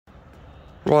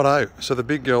Righto, so the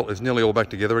big girl is nearly all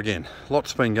back together again.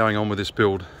 Lots been going on with this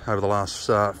build over the last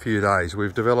few days.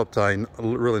 We've developed a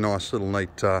really nice little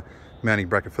neat mounting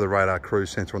bracket for the radar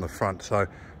cruise sensor on the front. So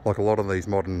like a lot of these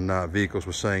modern vehicles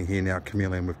we're seeing here now at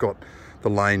Chameleon, we've got the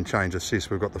lane change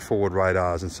assist, we've got the forward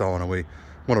radars and so on, and we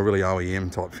want a really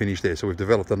OEM type finish there. So we've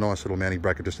developed a nice little mounting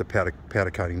bracket, just a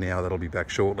powder coating now, that'll be back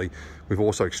shortly. We've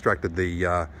also extracted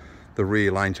the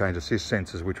rear lane change assist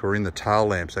sensors, which were in the tail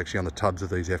lamps actually on the tubs of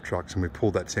these F trucks, and we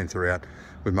pulled that sensor out.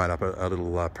 We've made up a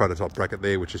little prototype bracket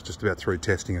there, which is just about through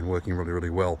testing and working really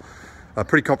well. A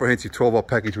pretty comprehensive 12-volt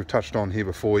package we've touched on here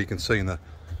before. You can see in the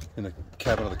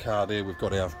cabin of the car there, we've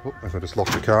got our, if I just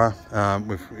lock the car,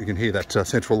 you can hear that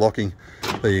central locking.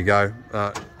 There you go,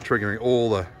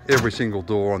 triggering every single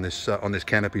door on this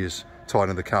canopy is tied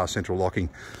into the car central locking.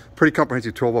 Pretty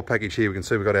comprehensive 12-volt package here. We can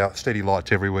see we've got our steady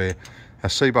lights everywhere, our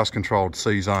C-bus controlled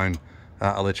C-zone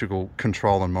electrical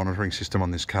control and monitoring system on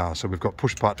this car. So we've got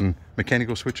push button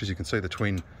mechanical switches. You can see the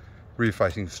twin rear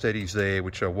facing steadies there,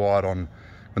 which are wired on.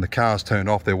 When the car's turned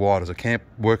off, they're wired as a camp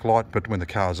work light, but when the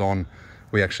car's on,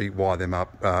 we actually wire them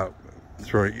up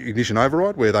through ignition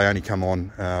override, where they only come on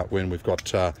when we've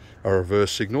got a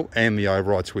reverse signal and the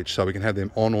override switch. So we can have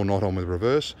them on or not on with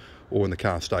reverse, or when the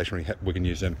car's stationary, we can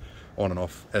use them on and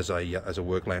off as a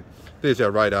work lamp. There's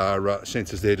our radar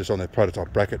sensors there, just on their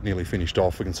prototype bracket, nearly finished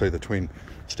off. We can see the twin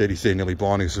steadies there nearly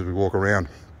blinding us as we walk around.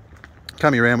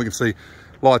 Coming around, we can see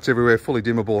lights everywhere, fully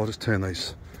dimmable. I'll just turn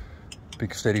these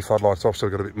big steady floodlights off so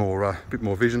we've got a bit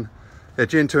more vision. Our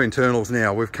Gen 2 internals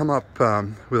now, we've come up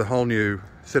with a whole new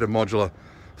set of modular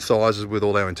sizes with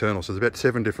all our internals. So there's about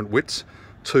 7 different widths,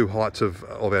 2 heights of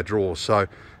our drawers. So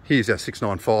here's our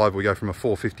 695, we go from a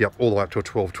 450 up all the way up to a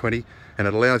 1220, and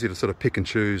it allows you to sort of pick and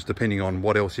choose depending on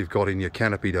what else you've got in your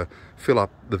canopy to fill up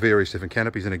the various different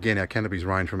canopies. And again, our canopies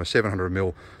range from a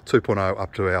 700mm 2.0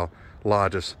 up to our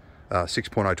largest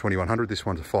 6.0 2100. This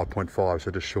one's a 5.5,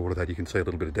 so just short of that. You can see a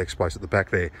little bit of deck space at the back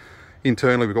there.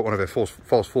 Internally, we've got one of our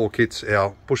false floor kits,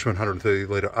 our Bushman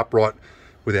 130 litre upright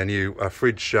with our new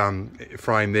fridge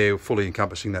frame there, fully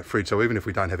encompassing that fridge. So even if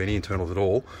we don't have any internals at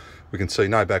all, we can see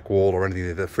no back wall or anything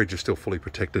there. The fridge is still fully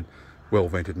protected, well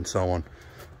vented and so on.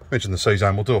 Mentioned the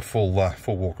C-zone, we'll do a full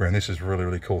walk around. This is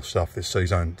really cool stuff, this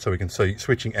C-zone. So we can see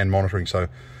switching and monitoring. So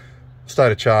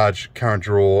state of charge, current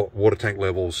draw, water tank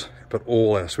levels, but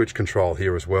all our switch control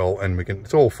here as well. And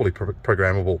it's all fully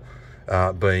programmable,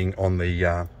 being on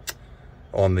the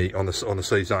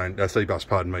C-zone, C-bus,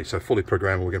 pardon me. So fully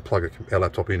programmable. We can plug our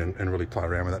laptop in and really play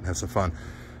around with that and have some fun.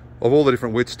 Of all the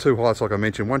different widths, 2 heights, like I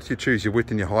mentioned. Once you choose your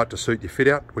width and your height to suit your fit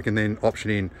out, we can then option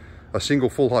in a single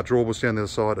full height drawer will see on the other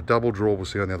side, a double drawer will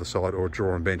see on the other side, or a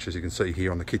drawer and bench, as you can see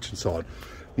here on the kitchen side.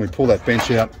 When we pull that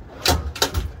bench out,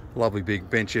 lovely big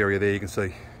bench area there. You can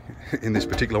see in this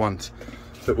particular one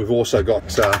that we've also got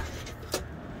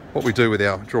what we do with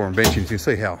our drawer and bench. You can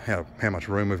see how much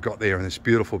room we've got there in this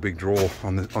beautiful big drawer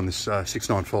on this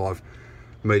 695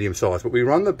 medium size. But we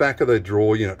run the back of the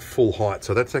drawer unit full height,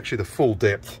 so that's actually the full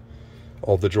depth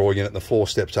of the drawer unit, and the 4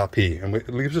 steps up here, and it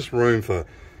gives us room for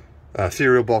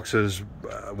cereal boxes,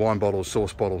 wine bottles,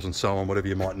 sauce bottles, and so on, whatever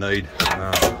you might need.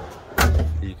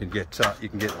 You can get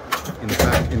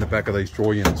in the back of these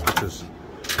drawer units, which is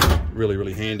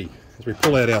really handy. As we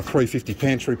pull out our 350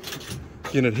 pantry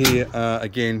unit here,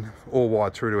 again, all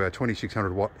wired through to our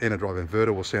 2600 watt EnerDrive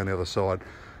inverter. We'll see on the other side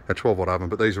a 12 watt oven,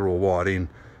 but these are all wired in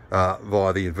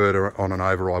via the inverter on an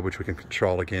override, which we can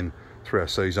control again through our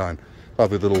C-zone.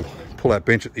 Lovely little pull out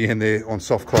bench at the end there on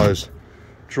soft close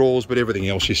drawers, but everything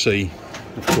else you see,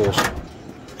 of course,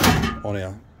 on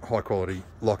our high quality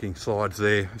locking slides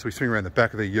there. As we swing around the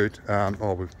back of the ute,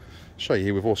 we'll show you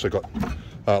here, we've also got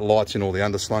lights in all the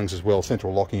underslungs as well,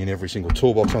 central locking in every single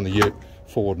toolbox on the ute,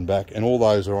 forward and back, and all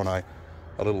those are on a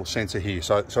little sensor here.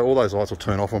 So all those lights will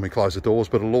turn off when we close the doors,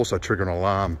 but it'll also trigger an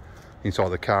alarm inside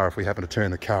the car if we happen to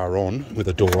turn the car on with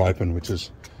the door open, which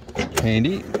is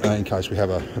handy in case we have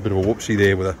a bit of a whoopsie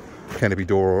there with a canopy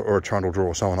door or a trundle drawer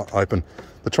or so on open.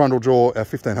 The trundle drawer, our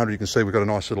 1500, you can see we've got a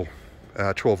nice little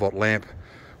 12 volt lamp,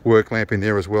 work lamp in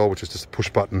there as well, which is just a push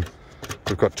button.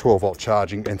 We've got 12 volt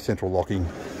charging and central locking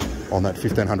on that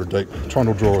 1500 deep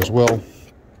trundle drawer as well.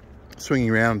 Swinging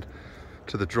around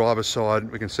to the driver's side,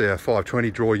 we can see our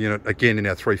 520 drawer unit, again in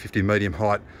our 350 medium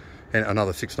height, and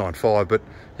another 695. But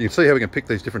you can see how we can pick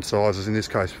these different sizes, in this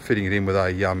case fitting it in with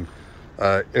a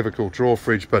Evercool drawer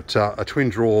fridge, but a twin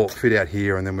drawer fit out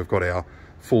here, and then we've got our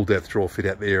full depth drawer fit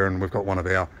out there, and we've got one of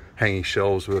our hanging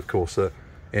shelves with, of course, the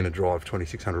EnerDrive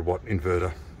 2600 watt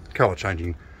inverter, colour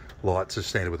changing lights as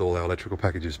standard with all our electrical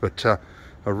packages. But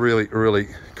a really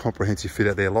comprehensive fit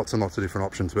out there, lots and lots of different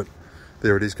options. But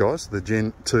there it is, guys, the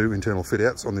Gen 2 internal fit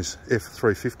outs on this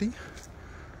F350.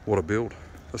 What a build.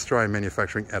 Australian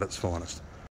manufacturing at its finest.